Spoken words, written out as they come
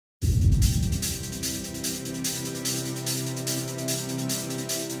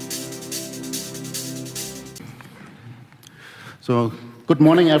So, good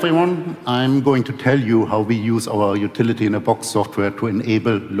morning, everyone. I'm going to tell you how we use our utility-in-a-box software to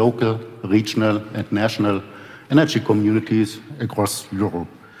enable local, regional, and national energy communities across Europe.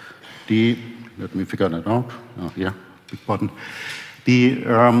 Let me figure that out. Oh, yeah, big button.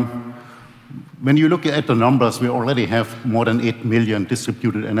 When you look at the numbers, we already have more than 8 million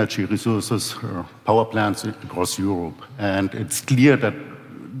distributed energy resources, power plants across Europe. And it's clear that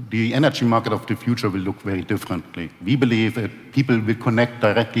the energy market of the future will look very differently. We believe that people will connect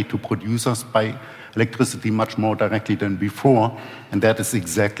directly to producers, buy electricity much more directly than before, and that is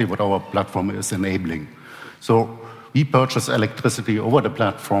exactly what our platform is enabling. So we purchase electricity over the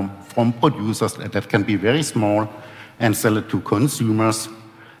platform from producers that can be very small and sell it to consumers,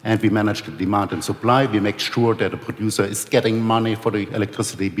 and we manage the demand and supply. We make sure that the producer is getting money for the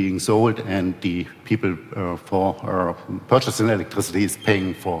electricity being sold, and the people for purchasing electricity is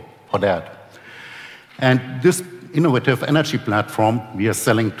paying for that. And this innovative energy platform, we are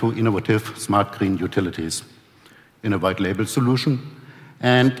selling to innovative smart green utilities in a white label solution.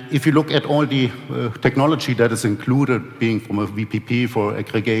 And if you look at all the technology that is included, being from a VPP for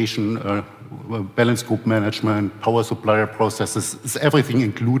aggregation, balance group management, power supplier processes, is everything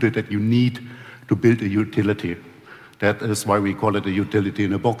included that you need to build a utility. That is why we call it a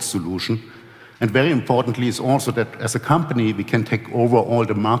utility-in-a-box solution. And very importantly is also that as a company, we can take over all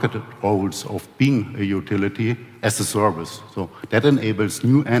the market roles of being a utility as a service. So that enables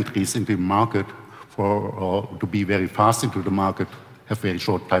new entries into the market to be very fast into the market, have very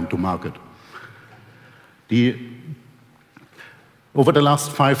short time to market. Over the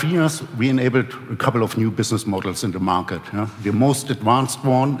last 5 years, we enabled a couple of new business models in the market. The most advanced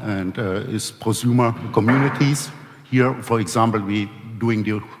one is prosumer communities. Here, for example, we're doing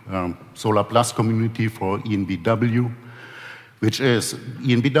the Solar Plus community for EnBW, which is,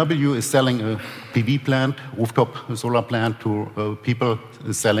 EnBW is selling a PV plant, rooftop solar plant to people,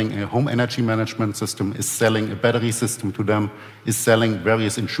 is selling a home energy management system, is selling a battery system to them, is selling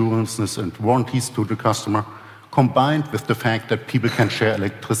various insurances and warranties to the customer, combined with the fact that people can share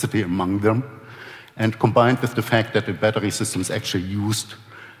electricity among them, and combined with the fact that the battery system is actually used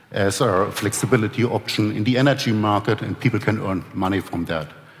as a flexibility option in the energy market, and people can earn money from that.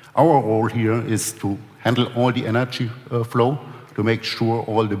 Our role here is to handle all the energy flow, to make sure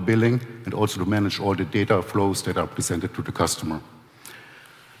all the billing, and also to manage all the data flows that are presented to the customer.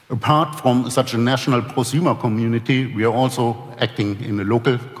 Apart from such a national prosumer community, we are also acting in the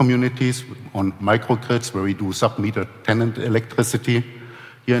local communities on microgrids where we do sub-meter tenant electricity.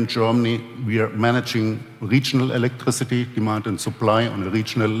 Here in Germany, we are managing regional electricity demand and supply on a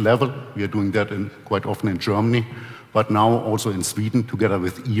regional level. We are doing that quite often in Germany, but now also in Sweden together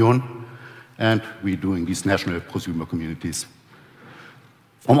with E.ON, and we're doing these national prosumer communities.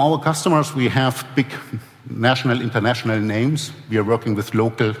 From our customers, we have big national, international names. We are working with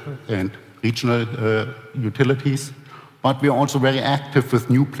local and regional utilities, but we are also very active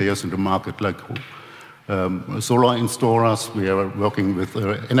with new players in the market, like solar installers. We are working with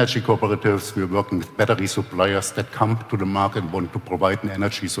energy cooperatives. We are working with battery suppliers that come to the market and want to provide an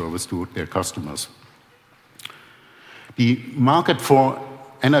energy service to their customers. The market for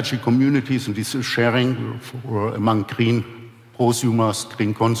energy communities and this sharing among green prosumers,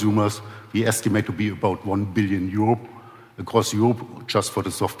 green consumers, we estimate to be about 1 billion euro across Europe just for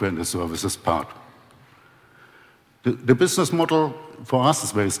the software and the services part. The business model for us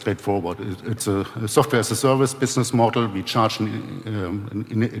is very straightforward. It's a software as a service business model. We charge an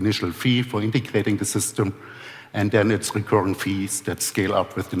initial fee for integrating the system, and then it's recurring fees that scale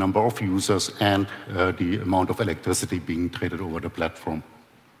up with the number of users and the amount of electricity being traded over the platform.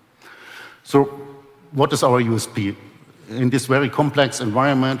 So what is our USP? In this very complex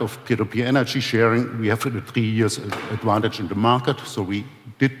environment of peer-to-peer energy sharing, we have a 3 years advantage in the market. So we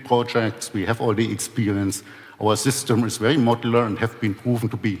did projects, we have all the experience. Our system is very modular and have been proven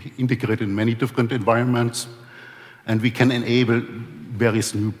to be integrated in many different environments. And we can enable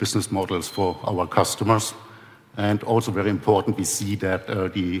various new business models for our customers. And also very important, we see that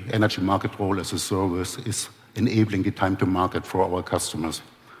the energy market role as a service is enabling the time to market for our customers.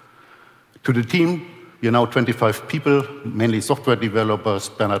 To the team, we are now 25 people, mainly software developers.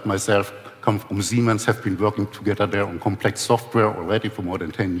 Bernhard and myself come from Siemens, have been working together there on complex software already for more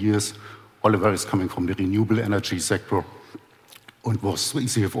than 10 years. Oliver is coming from the renewable energy sector and was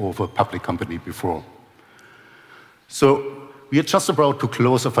CFO of a public company before. So we are just about to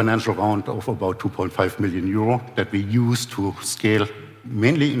close a financial round of about 2.5 million euro that we use to scale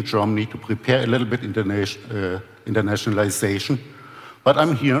mainly in Germany to prepare a little bit internationalization. But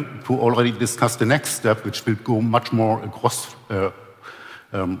I'm here to already discuss the next step, which will go much more across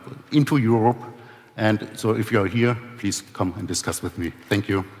into Europe And so if you're here, please come and discuss with me. Thank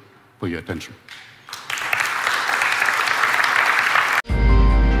you for your attention.